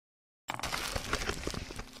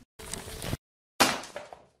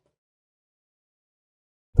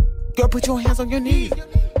Girl, put your hands on your knees.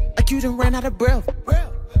 Like you done ran out of breath.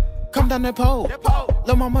 Come down that pole.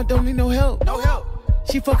 Lil' mama don't need no help.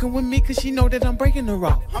 She fucking with me cause she know that I'm breaking her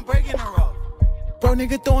off. Bro,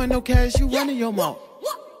 nigga throwing no cash, you running your mouth.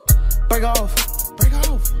 Break off. Break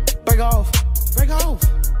off. Break off. Break off.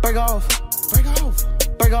 Break off. Break off.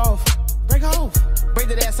 Break off. Break off. Break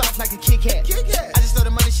that ass off like a Kit Kat. I just throw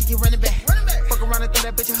the money, she keep running back. Fuck around and throw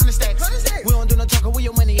that bitch 100 stacks. We don't do no talking, where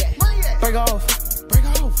your money at? Break off. Break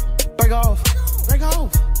off. Break off. Break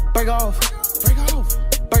off. Break off. Break off.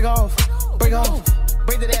 Break off. Break off.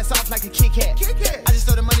 Break that ass off like a Kit Kat. I just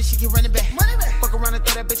throw the money, she keep running back. Fuck around and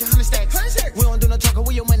throw that bitch 100 stacks. We don't do no talking,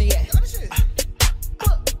 where your money at?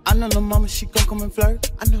 I know lil' mama, she gon' come and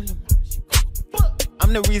flirt. I know lil' mama, she gon'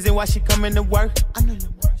 I'm the reason why she coming to work. I know lil'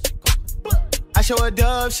 mama, she gon' I show her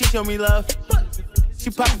dub, she show me love. She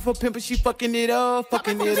poppin' for pimpin', she fucking it up,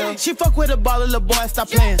 She fuck with a baller, little boy, stop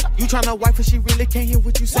playing. You tryna wife her, she really can't hear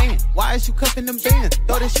what you saying. Why is you cuffing them bands?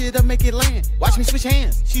 Throw that shit up, make it land. Watch me switch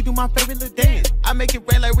hands, she do my favorite little dance. I make it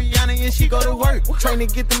rain like Rihanna and she go to work. Train to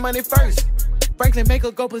get the money first. Franklin make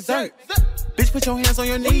her go berserk. Bitch, put your hands on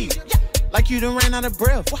your knees. Like you done ran out of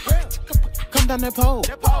breath. Come down that pole.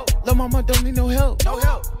 Lil' mama don't need no help.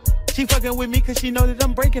 She fucking with me cause she know that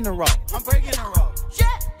I'm breaking her off.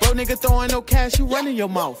 Bro, nigga throwing no cash, you running your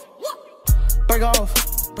mouth. Break off.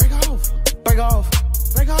 Break off. Break off.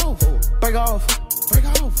 Break off. Break off. Break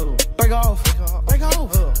off. Break off. Break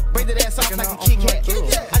off. Break that ass off like a Kit Kat.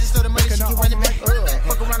 I just throw the money, she keep running back.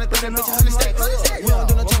 Fuck around and throw that bitch 100 stacks. We don't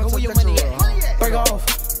do no talking, where your money at? Break off.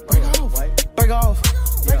 Break off. Break off.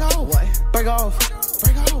 Break off. Break off.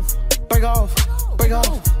 Break off. Break off. Break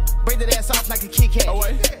off. Break that ass off like a Kit Kat.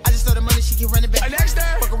 I just throw the money, she keep running back.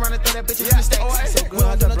 Fuck around and throw that bitch 100 stacks. So good,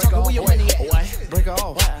 I don't talk, where your money at? Break her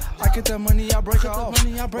off. I get the money, I break her off.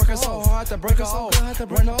 Break her so hard to break her off.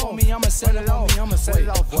 Run up on me, I'ma set it off.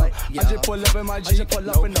 I just pull up in my Jeep, pull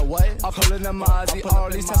up in the what? I pull in the Mozzie, all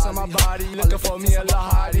these tests on my body. Looking for me a little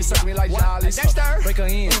hottie, suck me like Jolly. Break her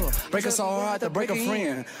in, break her so hard to break her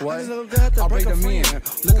friend. What? I break them in.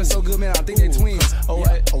 Looking so good, man, I think they twins.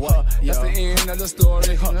 That's the end of the story.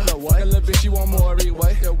 That little bitch, you want more,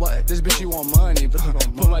 what? This bitch, you want money.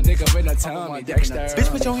 Put my dick up in the tummy, Dexter. Bitch,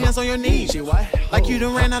 put your hands on your knees. Like you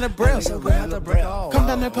done ran out of breath. Come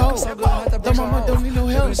down that pole. The mama don't need no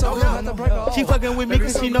help. She fucking with me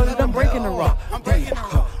cause she know that I'm breaking her off.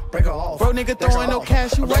 Break her off. Bro, nigga throwing no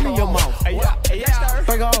cash, you running your mouth.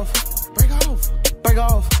 Break off. Break off. Break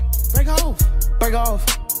off. Break off. Break off.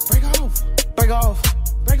 Break off. Break off.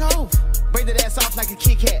 Break off. Break that ass off like a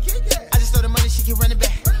Kit Kat. I just throw the money, she keep running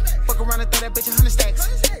back. Fuck around and throw that bitch 100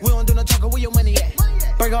 stacks. We don't do no talking, where your money at?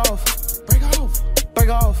 Break off. Break off. Break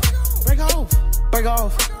off. Break off. Break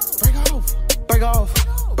off. Break off. Break off.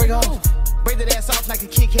 Break off. Break that ass off like a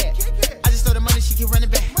Kit Kat. I just throw the money, she keep running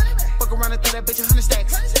back. Fuck around and throw that bitch 100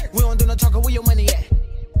 stacks. We don't do no talking, where your money at?